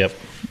ones. Yep.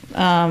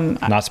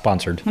 Not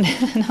sponsored.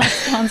 Not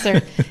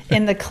sponsored.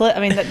 In the clip, I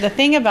mean, the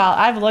thing about,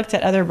 I've looked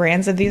at other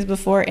brands of these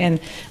before, and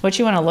what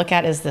you want to look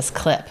at is this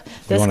clip.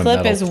 This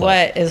clip is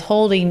what is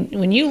holding,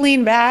 when you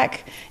lean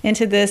back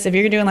into this, if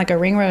you're doing like a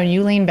ring row and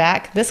you lean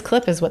back, this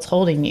clip is what's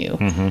holding you.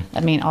 I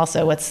mean,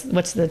 also what's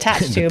it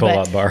attached to,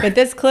 but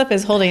this clip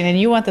is holding, and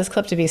you want this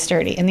clip to be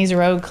sturdy. And these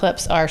Rogue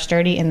clips are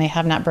sturdy, and they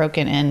have not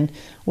broken in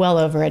well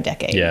over a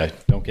decade. Yeah,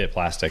 don't get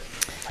plastic.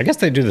 I guess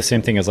they do the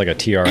same thing as like a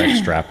TRX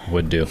strap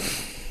would do.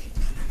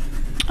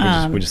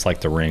 We just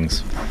like the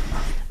rings.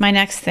 My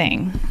next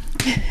thing.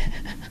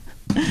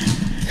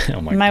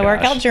 My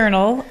workout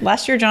journal.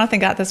 Last year, Jonathan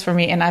got this for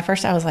me, and at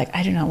first I was like,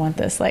 I do not want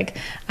this. Like,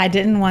 I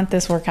didn't want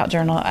this workout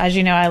journal. As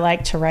you know, I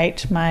like to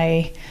write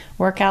my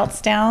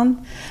workouts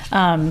down.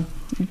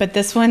 But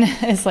this one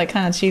is like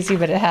kind of cheesy,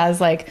 but it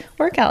has like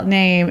workout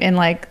name and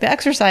like the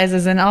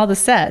exercises and all the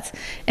sets.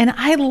 And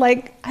I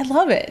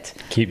love it.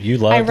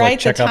 I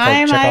write the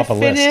time I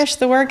finish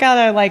the workout.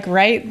 I like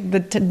write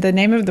the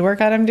name of the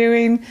workout I'm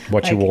doing.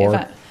 What you wore.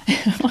 I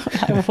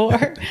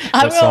wore.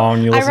 What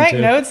song you listen to. I write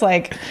notes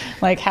like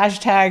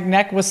hashtag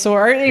neck was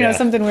sore, you know,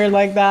 something weird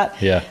like that.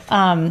 Yeah.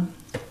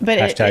 But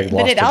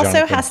it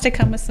also has to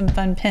come with some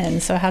fun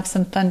pins. So I have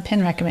some fun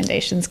pin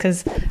recommendations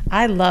because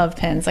I love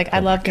pins. Like I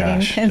love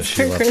getting pins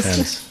for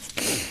Christmas.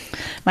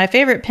 My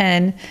favorite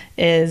pin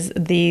is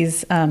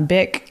these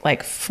Bic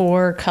like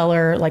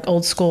 4-color like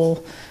old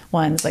school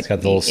ones. Like it's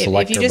got the little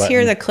selector if you just button.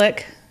 Hear the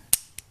click,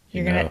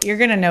 you're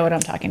gonna know what I'm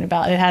talking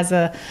about. It has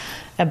a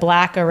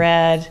black, a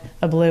red,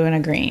 a blue, and a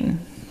green.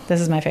 This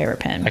is my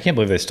favorite pin. I can't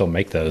believe they still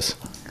make those.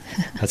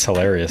 That's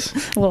hilarious.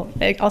 Well,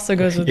 it also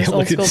goes with this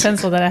old school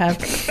pencil that I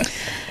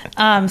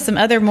have. Some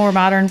other more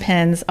modern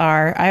pens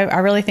are, I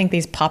really think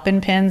these pop-in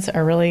pens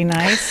are really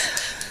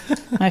nice.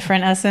 My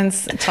friend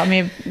Essence taught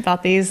me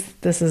about these.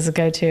 This is a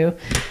go-to.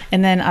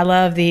 And then I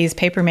love these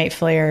Papermate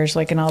flares,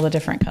 like in all the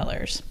different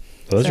colors.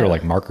 Those are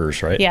like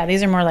markers, right? Yeah,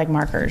 these are more like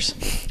markers.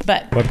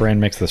 But what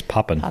brand makes this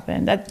poppin'?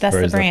 Poppin'. That's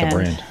the brand. That the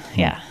brand.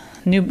 Yeah.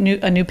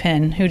 A new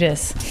pen. Who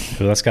dis?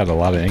 Well, that's got a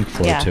lot of ink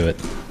flow to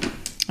it.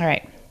 All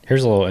right.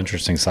 Here's a little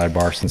interesting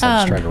sidebar since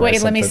I was trying to write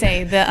something. Let me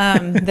say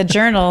the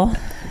journal,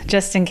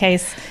 just in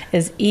case,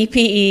 is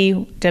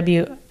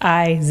EPEWIZD.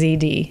 I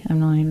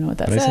don't even know what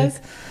that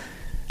says.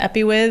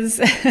 EpiWiz.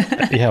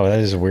 Yeah, well, that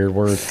is a weird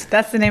word.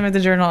 That's the name of the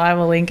journal. I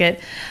will link it.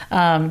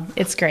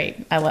 It's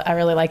great. I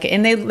really like it.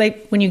 And they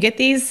when you get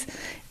these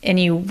and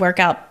you work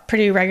out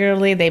pretty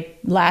regularly, they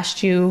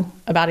last you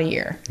about a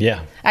year.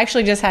 Yeah. I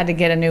actually just had to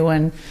get a new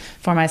one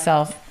for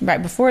myself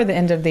right before the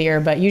end of the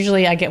year, but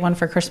usually I get one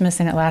for Christmas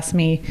and it lasts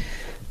me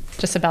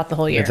just about the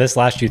whole year. If this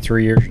lasts you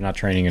 3 years, you're not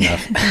training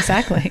enough.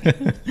 Exactly.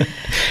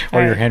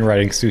 Or your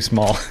handwriting's too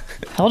small.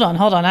 Hold on.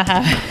 I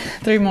have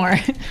 3 more.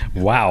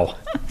 Wow.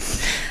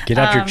 Get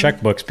out your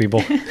checkbooks,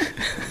 people. I've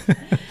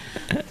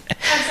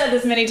said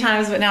this many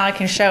times, but now I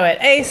can show it.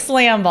 A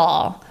slam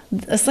ball.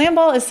 A slam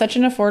ball is such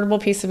an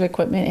affordable piece of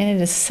equipment, and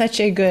it is such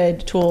a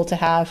good tool to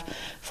have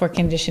for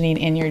conditioning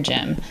in your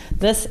gym.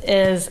 This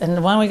is, and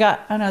the one we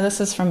got, oh no, this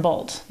is from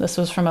Bolt. This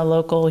was from a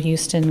local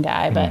Houston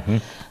guy, but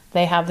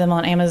they have them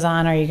on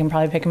Amazon, or you can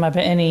probably pick them up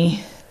at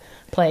any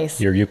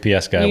place. Your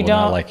UPS guy will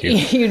not like you.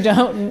 You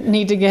don't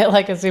need to get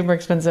like a super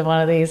expensive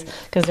one of these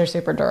because they're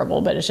super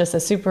durable, but it's just a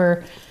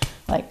super,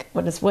 like,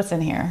 what's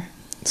in here?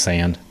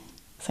 Sand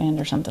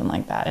or something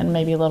like that, and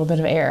maybe a little bit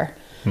of air.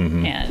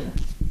 And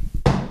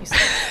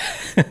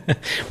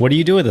what do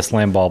you do with a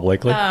slam ball,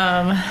 Blakely?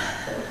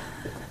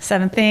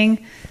 Seventh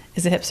thing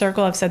is a hip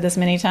circle. I've said this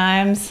many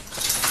times,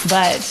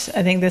 but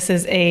I think this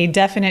is a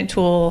definite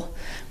tool.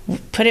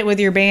 Put it with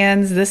your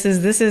bands. This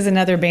is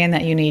another band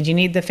that you need. You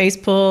need the face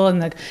pull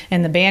and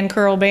the band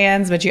curl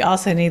bands, but you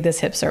also need this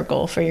hip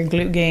circle for your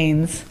glute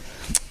gains.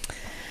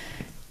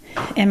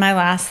 And my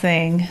last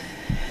thing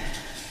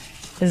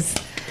is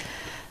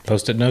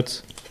Post-it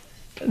notes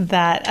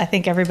that I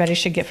think everybody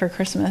should get for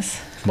Christmas.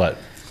 What?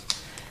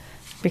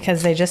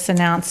 Because they just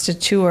announced a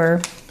tour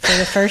for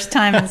the first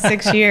time in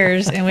 6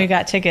 years, and we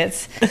got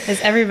tickets. Is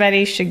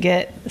everybody should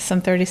get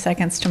some 30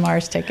 Seconds to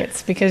Mars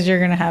tickets because you're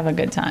going to have a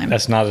good time.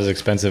 That's not as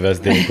expensive as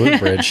the glute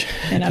bridge,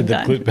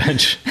 glute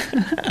bench.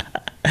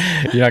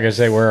 You're not going to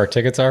say where our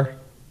tickets are?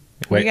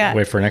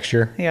 Wait for next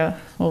year? Yeah,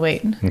 we'll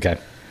wait. Okay.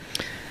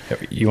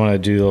 You want to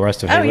do the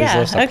rest of Haley's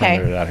list? I'll okay.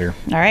 put it out here.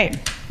 All right.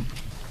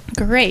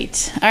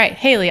 Great. All right.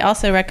 Haley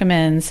also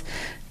recommends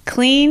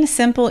Clean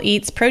Simple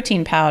Eats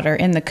protein powder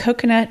in the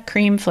coconut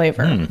cream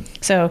flavor.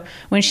 So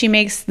when she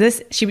makes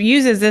this, she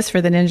uses this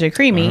for the Ninja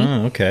Creamy.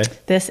 Okay.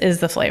 This is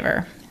the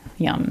flavor.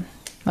 Yum.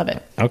 Love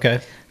it. Okay.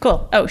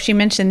 Cool. Oh, she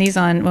mentioned these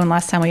on when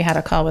last time we had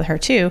a call with her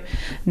too.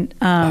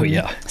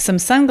 Some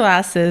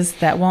sunglasses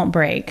that won't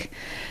break.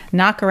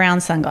 Knock around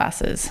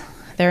sunglasses.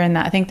 They're in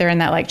that. I think they're in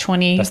that like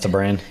 20. That's the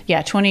brand.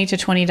 Yeah, $20 to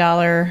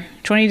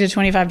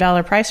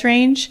 $25 price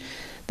range.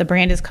 The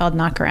brand is called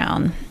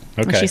Knockaround.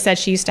 Okay. And she said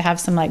she used to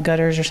have some like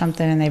gutters or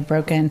something, and they've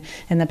broken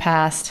in the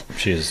past.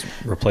 She's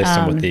replaced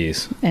them with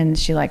these, and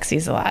she likes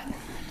these a lot.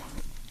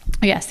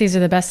 Yes, these are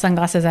the best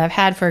sunglasses I've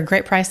had for a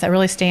great price that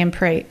really stay in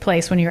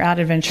place when you're out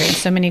adventuring.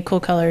 So many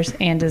cool colors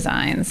and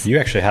designs. You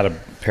actually had a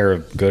pair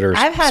of gutters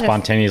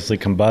spontaneously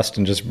combust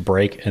and just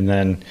break, and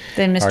then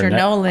Mr.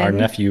 Nolan, our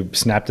nephew,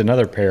 snapped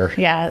another pair.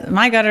 Yeah,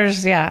 my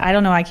gutters. Yeah, I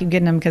don't know. I keep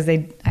getting them because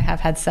I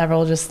have had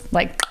several just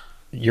like.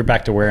 You're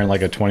back to wearing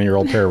like a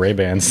 20-year-old pair of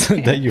Ray-Bans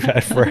that you've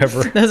had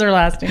forever. Those are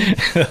lasting.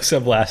 Those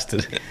have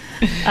lasted.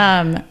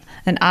 An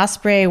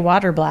Osprey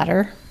water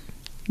bladder.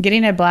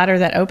 Getting a bladder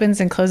that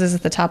opens and closes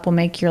at the top will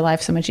make your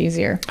life so much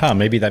easier. Oh,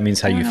 maybe that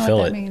means how you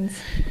fill it. Means.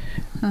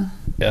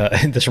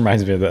 This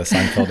reminds me of that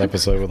Seinfeld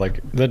episode with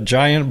like the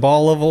giant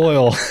ball of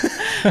oil.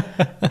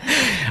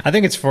 I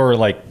think it's for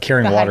like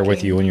carrying water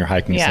with you when you're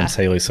hiking, since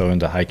Haley's so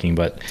into hiking.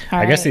 But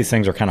I guess these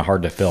things are kind of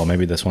hard to fill.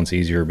 Maybe this one's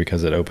easier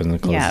because it opens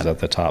and closes at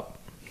the top.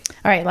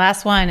 All right,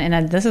 last one,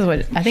 and this is what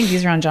I think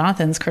these are on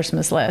Jonathan's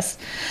Christmas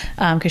list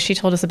because she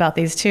told us about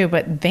these too.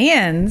 But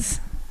Vans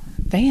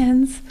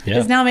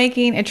is now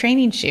making a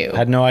training shoe. I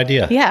had no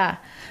idea. Yeah,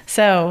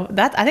 so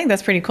I think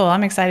that's pretty cool.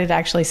 I'm excited to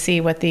actually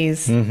see what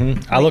these.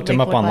 I looked them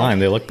up online.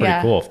 They look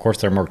pretty cool. Of course,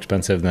 they're more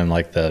expensive than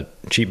like the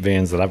cheap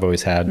Vans that I've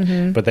always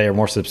had, but they are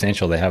more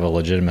substantial. They have a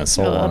legitimate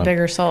sole on them. A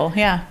bigger sole,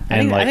 yeah.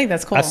 I think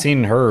that's cool. I've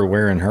seen her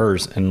wearing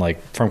hers, and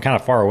like from kind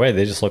of far away,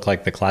 they just look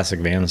like the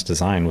classic Vans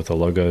design with the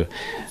logo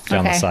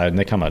down the side, and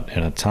they come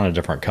in a ton of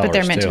different colors. But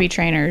they're meant to be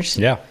trainers.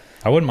 Yeah.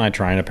 I wouldn't mind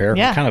trying a pair.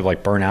 I'm kind of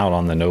like burn out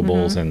on the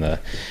Nobles and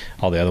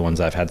all the other ones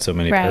I've had so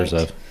many pairs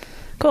of.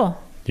 Cool.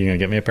 You gonna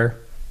get me a pair?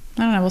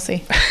 I don't know. We'll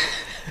see.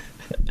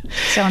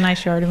 So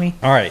nice you are to me.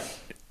 All right.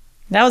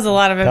 That was a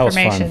lot of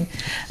information.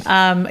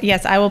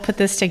 Yes, I will put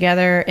this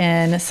together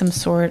in some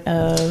sort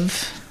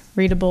of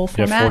readable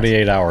format. You have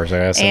 48 hours. I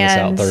gotta send this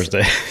out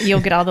Thursday. You'll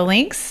get all the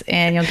links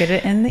and you'll get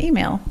it in the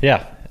email.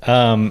 Yeah.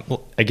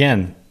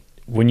 Again,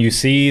 when you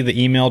see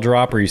the email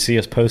drop or you see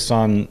us post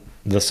on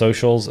the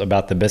socials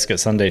about the Biscuit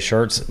Sunday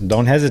shirts,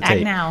 don't hesitate.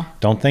 Act now.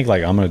 Don't think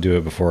like I'm going to do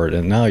it before it.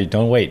 No, you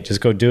don't wait.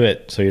 Just go do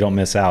it so you don't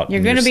miss out.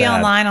 You're going to be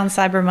online on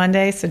Cyber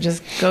Monday, so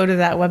just go to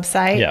that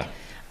website. Yeah.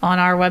 On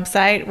our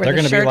website where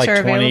the shirts are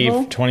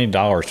available. $20,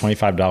 $25,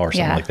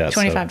 something like that.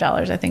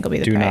 $25 I think will be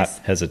the price. Do not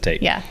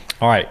hesitate. Yeah.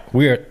 All right.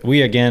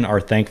 We again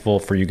are thankful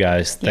for you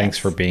guys. Thanks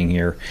for being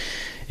here.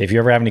 If you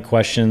ever have any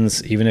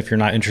questions, even if you're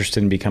not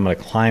interested in becoming a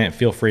client,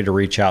 feel free to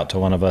reach out to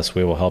one of us.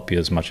 We will help you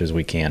as much as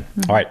we can.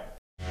 All right.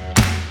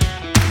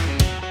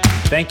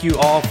 Thank you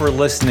all for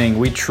listening.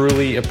 We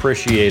truly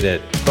appreciate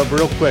it. But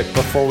real quick,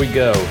 before we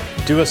go,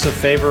 do us a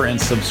favor and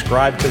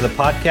subscribe to the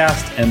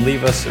podcast and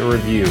leave us a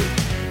review.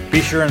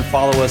 Be sure and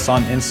follow us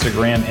on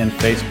Instagram and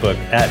Facebook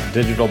at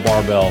Digital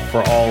Barbell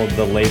for all of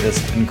the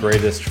latest and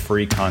greatest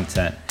free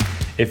content.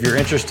 If you're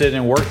interested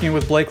in working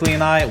with Blakely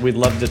and I, we'd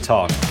love to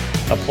talk.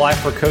 Apply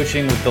for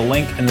coaching with the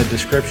link in the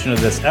description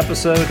of this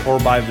episode or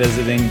by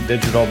visiting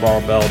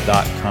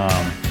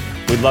digitalbarbell.com.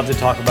 We'd love to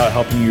talk about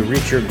helping you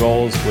reach your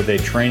goals with a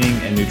training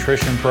and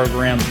nutrition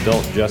program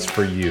built just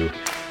for you.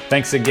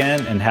 Thanks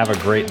again and have a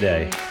great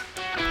day.